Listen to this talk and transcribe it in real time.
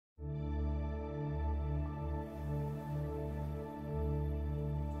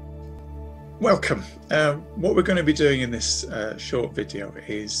Welcome. What we're going to be doing in this short video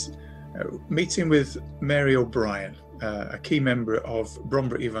is meeting with Mary O'Brien, a key member of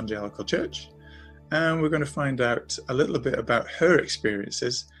Bromborough Evangelical Church, and we're going to find out a little bit about her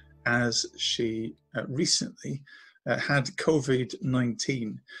experiences as she recently had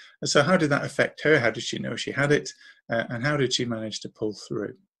COVID-19. So how did that affect her? How did she know she had it? And how did she manage to pull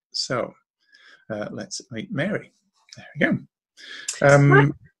through? So let's meet Mary. There we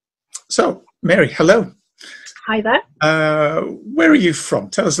go. So, Mary, hello. Hi there. Where are you from?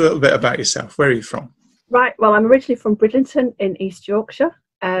 Tell us a little bit about yourself. Where are you from? Right, well, I'm originally from Bridlington in East Yorkshire.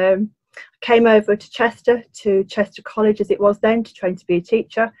 I came over to Chester College as it was then to train to be a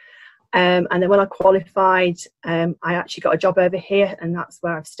teacher. And then when I qualified, I actually got a job over here, and that's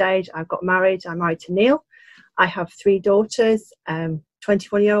where I've stayed. I've got married. I'm married to Neil. I have 3 daughters,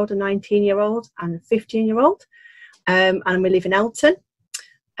 21-year-old, a 19-year-old and a 15-year-old. And we live in Elton.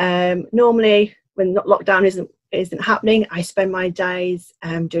 Normally, when lockdown isn't happening, I spend my days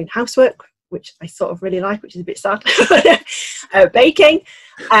doing housework, which I sort of really like, which is a bit sad. Baking,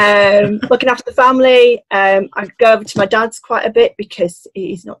 looking after the family. I go over to my dad's quite a bit because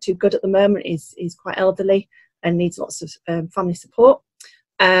he's not too good at the moment. He's quite elderly and needs lots of family support.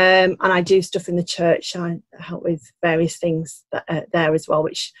 And I do stuff in the church. I help with various things there as well,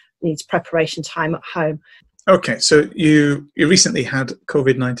 which needs preparation time at home. Okay, so you recently had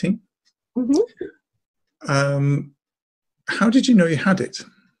COVID-19. Mm-hmm. How did you know you had it?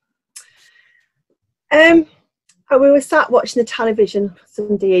 We were sat watching the television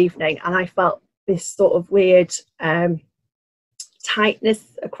Sunday evening, and I felt this sort of weird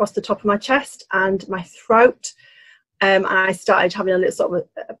tightness across the top of my chest and my throat, and I started having a little sort of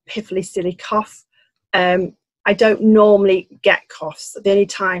a piffly, silly cough. I don't normally get coughs. The only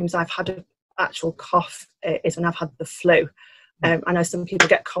times I've had an actual cough is when I've had the flu. I know some people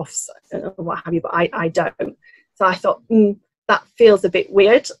get coughs and what have you, but I don't. So I thought, that feels a bit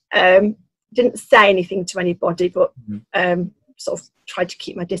weird. Didn't say anything to anybody, but sort of tried to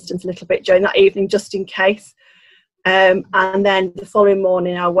keep my distance a little bit during that evening, just in case. And then the following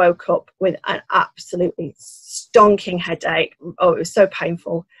morning, I woke up with an absolutely stonking headache. Oh, it was so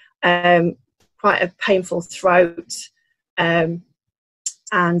painful. Quite a painful throat.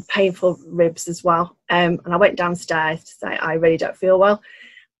 And painful ribs as well. And I went downstairs to say I really don't feel well.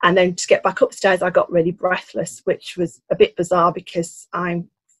 And then to get back upstairs, I got really breathless, which was a bit bizarre because I'm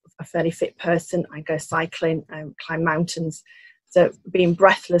a fairly fit person. I go cycling and climb mountains. So being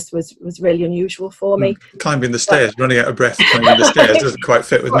breathless was really unusual for me. Climbing the stairs, running out of breath climbing the stairs doesn't quite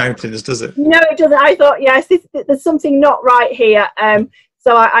fit with mountains, does it? No, it doesn't. I thought, yes, there's something not right here.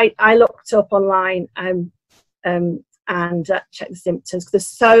 So I looked up online and check the symptoms, because there's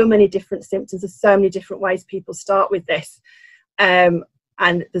so many different symptoms. There's so many different ways people start with this, and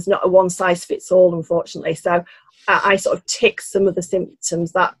there's not a one size fits all, unfortunately. So I sort of ticked some of the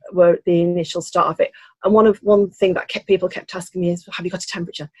symptoms that were the initial start of it. And one thing that people kept asking me is, have you got a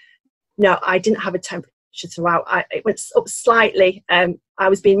temperature? No, I didn't have a temperature throughout. It went up slightly. I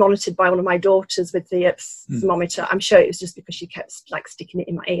was being monitored by one of my daughters with the thermometer. I'm sure it was just because she kept sticking it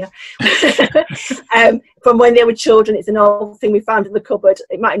in my ear. From when they were children, it's an old thing we found in the cupboard.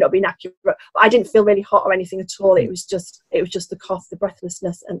 It might not be accurate, but I didn't feel really hot or anything at all. It was just the cough, the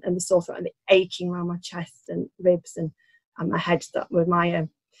breathlessness, and the sore throat, and the aching around my chest and ribs and my head. That were my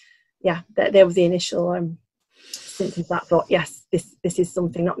they were the initial symptoms that I thought, yes, this is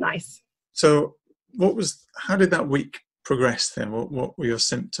something not nice. So how did that week progress then? What were your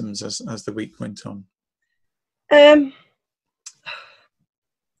symptoms as the week went on?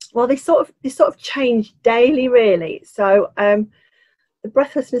 Well, they sort of changed daily, really. So the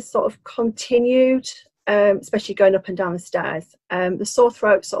breathlessness sort of continued, especially going up and down the stairs. The sore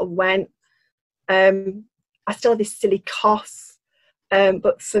throat sort of went. I still had this silly cough,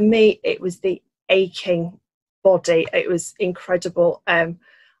 but for me, it was the aching body. It was incredible.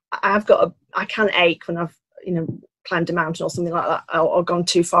 I can ache when I've climbed a mountain or something like that, or gone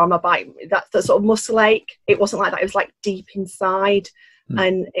too far on my bike. That's the sort of muscle ache. It wasn't like that. It was like deep inside,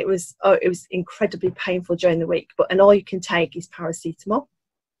 and it was incredibly painful during the week. And all you can take is paracetamol,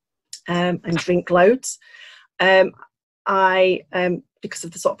 and drink loads. I because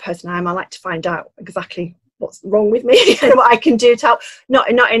of the sort of person I am, I like to find out exactly what's wrong with me and what I can do to help. Not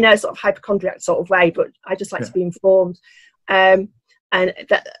in a sort of hypochondriac sort of way, but I just like to be informed. And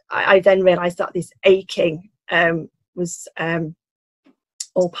that I then realised that this aching was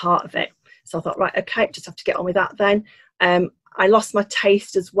all part of it. So I thought, right, okay, just have to get on with that then. I lost my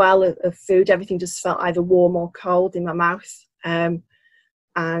taste as well of food. Everything just felt either warm or cold in my mouth. And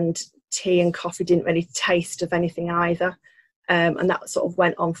tea and coffee didn't really taste of anything either. and that sort of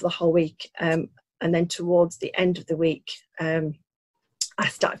went on for the whole week. And then towards the end of the week, I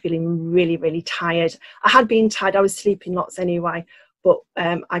started feeling really, really tired. I had been tired. I was sleeping lots anyway, but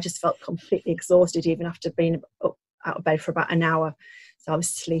I just felt completely exhausted even after being up out of bed for about an hour. So I was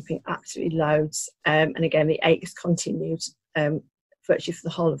sleeping absolutely loads. And again, the aches continued virtually for the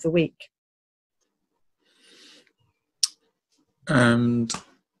whole of the week. And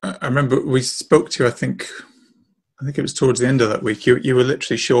I remember we spoke to you, I think it was towards the end of that week. You were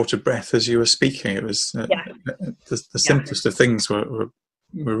literally short of breath as you were speaking. It was the simplest of things were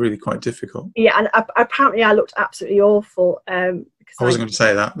really quite difficult. Yeah, and apparently I looked absolutely awful. I wasn't going to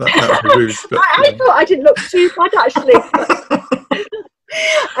say that. That would be rude. But, I thought I didn't look too bad, actually.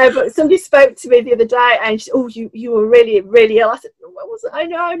 But somebody spoke to me the other day and she said, "Oh, you were really, really ill." I said, "What was it? I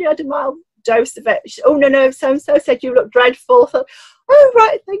know, I only had a mild dose of it." She said, "Oh, no, so-and-so said you look dreadful." I thought, "Oh,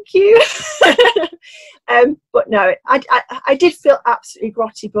 right, thank you." But no, I did feel absolutely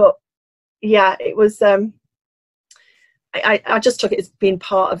grotty, but yeah, it was... I just took it as being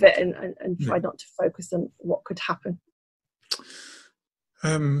part of it and tried not to focus on what could happen.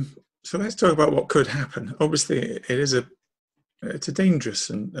 So let's talk about what could happen. Obviously, it's a dangerous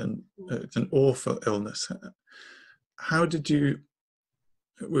and it's an awful illness. How did you...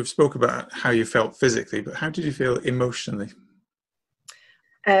 We've spoke about how you felt physically, but how did you feel emotionally?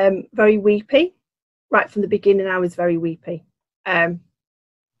 Very weepy. Right from the beginning, I was very weepy.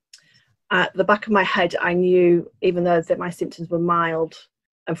 At the back of my head, I knew, even though that my symptoms were mild,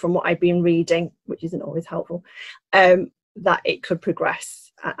 and from what I'd been reading, which isn't always helpful, that it could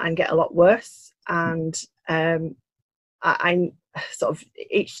progress and get a lot worse. And I sort of,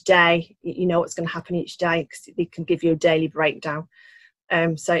 each day, you know what's going to happen each day because they can give you a daily breakdown.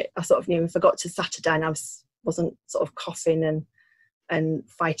 So I sort of knew if I got to Saturday and I wasn't sort of coughing and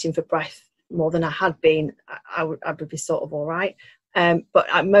fighting for breath more than I had been, I would be sort of all right. But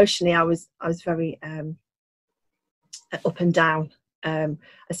emotionally, I was very up and down,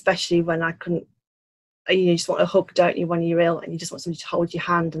 especially when I couldn't. You just want a hug, don't you, when you're ill, and you just want somebody to hold your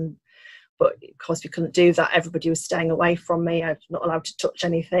hand. But of course, we couldn't do that. Everybody was staying away from me. I was not allowed to touch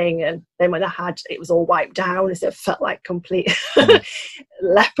anything. And then when I had, it was all wiped down, as it felt like complete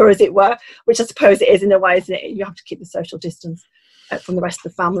leper, as it were. Which I suppose it is in a way, isn't it? You have to keep the social distance from the rest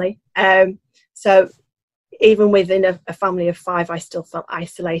of the family. So even within a family of 5, I still felt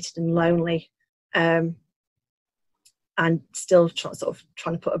isolated and lonely, and still trying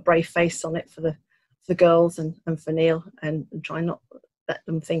to put a brave face on it for the girls and for Neil, and try not let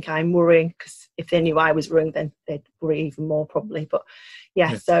them think I'm worrying, because if they knew I was worrying, then they'd worry even more probably. But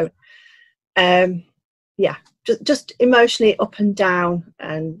so just emotionally up and down,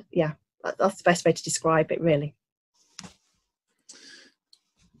 and that's the best way to describe it, really.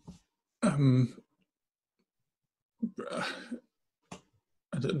 I'm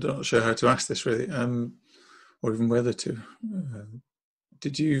not sure how to ask this, really, or even whether to.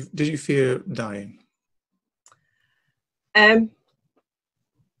 Did you fear dying?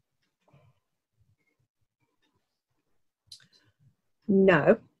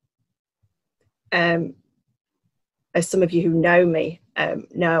 No. As some of you who know me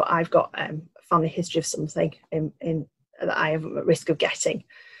know, I've got a family history of something in that I am at risk of getting.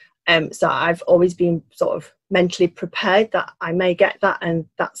 So I've always been sort of mentally prepared that I may get that, and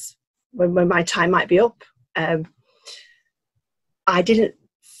that's when my time might be up. I didn't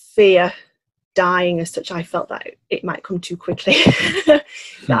fear dying as such. I felt that it might come too quickly. That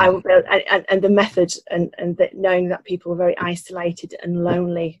I would be, and the method and that knowing that people were very isolated and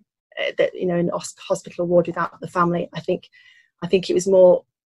lonely, that in a hospital ward without the family. I think it was more,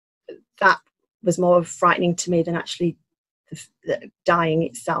 that was more frightening to me than actually the dying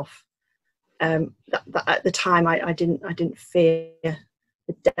itself. That at the time I didn't fear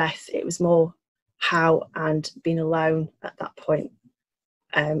the death. It was more how, and being alone at that point,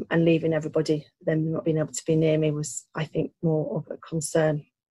 and leaving everybody, them not being able to be near me, was, I think, more of a concern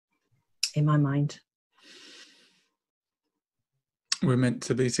in my mind. We're meant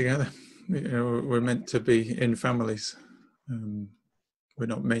to be together. We're meant to be in families. We're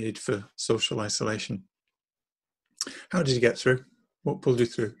not made for social isolation. How did you get through? What pulled you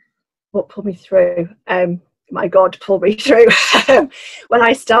through? What pulled me through? My God, pulled me through. When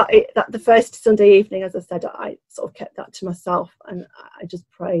I started the first Sunday evening, as I said, I sort of kept that to myself, and I just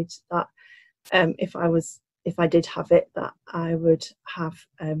prayed that if I did have it, that I would have,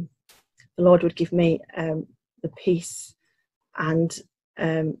 the Lord would give me the peace and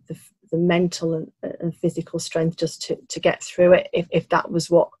the mental and physical strength just to get through it, if that was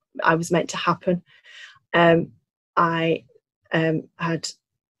what I was meant to happen. I had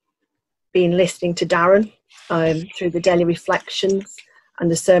been listening to Darren through the daily reflections and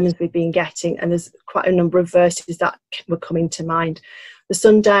the sermons we've been getting, and there's quite a number of verses that were coming to mind. The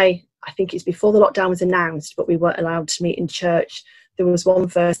Sunday, I think it's before the lockdown was announced, but we weren't allowed to meet in church. There was one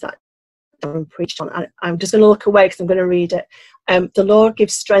verse that Darren preached on, and I'm just going to look away because I'm going to read it. The Lord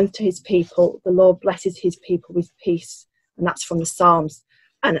gives strength to his people. The Lord blesses his people with peace. And that's from the Psalms.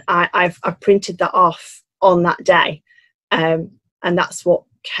 And I've printed that off on that day. And that's what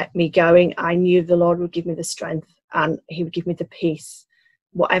kept me going. I knew the Lord would give me the strength and he would give me the peace.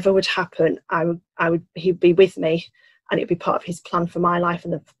 Whatever would happen, he'd be with me, and it'd be part of his plan for my life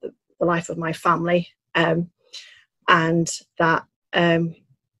and the life of my family. And that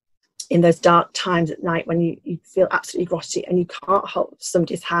in those dark times at night when you feel absolutely grotty and you can't hold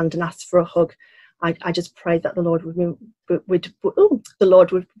somebody's hand and ask for a hug, I just prayed that the Lord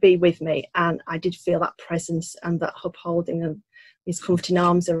would be with me, and I did feel that presence and that upholding and his comforting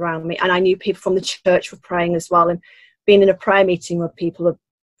arms around me. And I knew people from the church were praying as well, and being in a prayer meeting where people are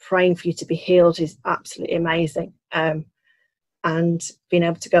praying for you to be healed is absolutely amazing. And being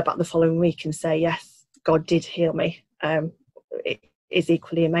able to go back the following week and say, yes, God did heal me, it is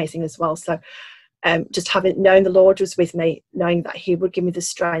equally amazing as well. So just known the Lord was with me, knowing that he would give me the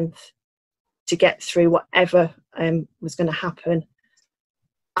strength to get through whatever was going to happen,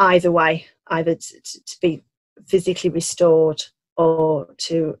 either way, either to be physically restored or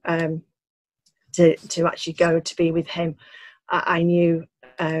to actually go to be with him. I knew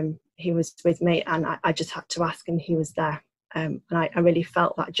he was with me, and I just had to ask, and he was there. And I really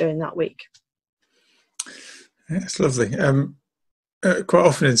felt that during that week. It's lovely. Quite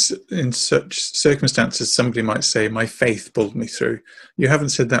often in such circumstances, somebody might say, my faith pulled me through. You haven't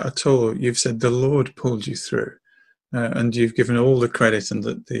said that at all. You've said the Lord pulled you through. And you've given all the credit and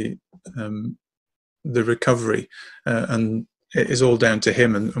the recovery, and it is all down to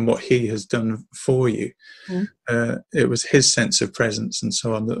him and what he has done for you. It was his sense of presence and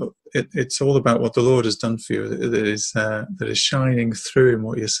so on. It's all about what the Lord has done for you that is shining through in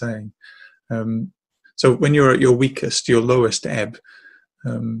what you're saying. So when you're at your weakest, your lowest ebb,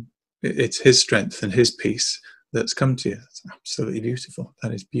 it's his strength and his peace that's come to you. That's absolutely beautiful.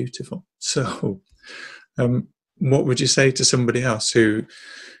 That is beautiful. So what would you say to somebody else who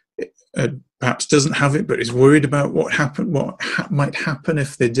perhaps doesn't have it but is worried about what might happen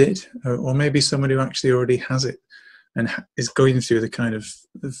if they did, or maybe somebody who actually already has it and is going through the kind of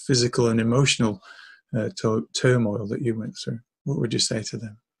the physical and emotional turmoil that you went through? What would you say to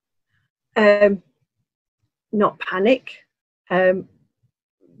them? Not panic.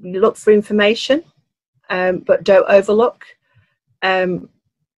 Look for information, but don't overlook.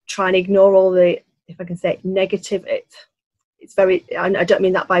 Try and ignore all the, if I can say, negative. It's very, I don't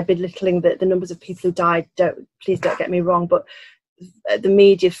mean that by belittling the numbers of people who died. Please don't get me wrong, but the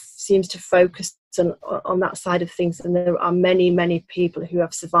media seems to focus on that side of things, and there are many people who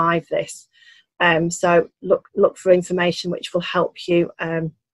have survived this. So look for information which will help you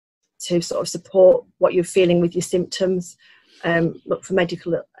to sort of support what you're feeling with your symptoms. Look for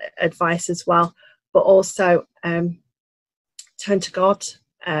medical advice as well, but also turn to God.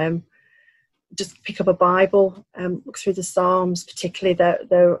 Just pick up a Bible, look through the Psalms. Particularly,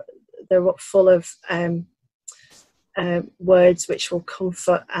 they're full of words which will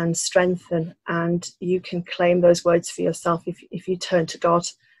comfort and strengthen, and you can claim those words for yourself if you turn to God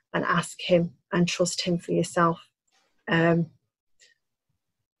and ask him and trust him for yourself.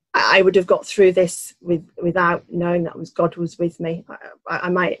 I would have got through this without knowing that God was with me. I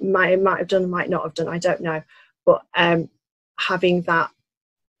might have done, might not have done, I don't know. But having that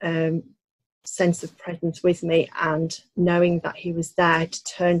sense of presence with me and knowing that he was there to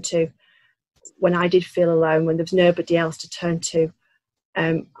turn to when I did feel alone, when there was nobody else to turn to,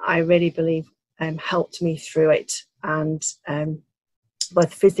 I really believe helped me through it, and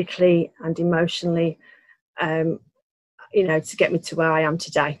both physically and emotionally, to get me to where I am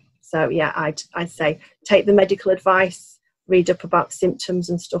today. So yeah, I'd say take the medical advice, read up about symptoms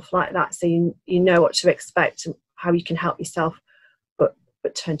and stuff like that, so you know what to expect and how you can help yourself,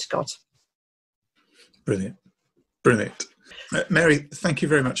 but turn to God. Brilliant. Mary, thank you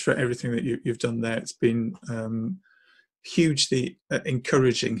very much for everything that you've done there. It's been hugely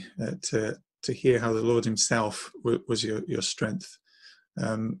encouraging to hear how the Lord himself was your strength,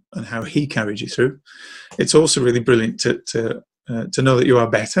 and how he carried you through. It's also really brilliant to know that you are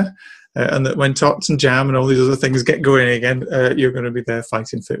better, and that when Tots and Jam and all these other things get going again, you're going to be there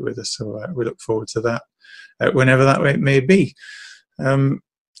fighting fit with us. So we look forward to that, whenever that may be.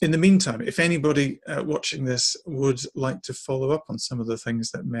 In the meantime, if anybody watching this would like to follow up on some of the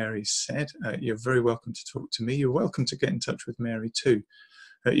things that Mary said, you're very welcome to talk to me. You're welcome to get in touch with Mary too.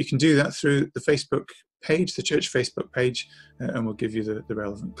 You can do that through the Facebook page, the church Facebook page, and we'll give you the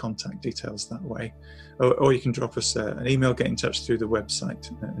relevant contact details that way. Or you can drop us an email, get in touch through the website,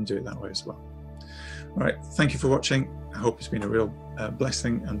 and do it that way as well. All right, thank you for watching. I hope it's been a real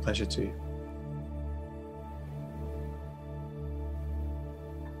blessing and pleasure to you.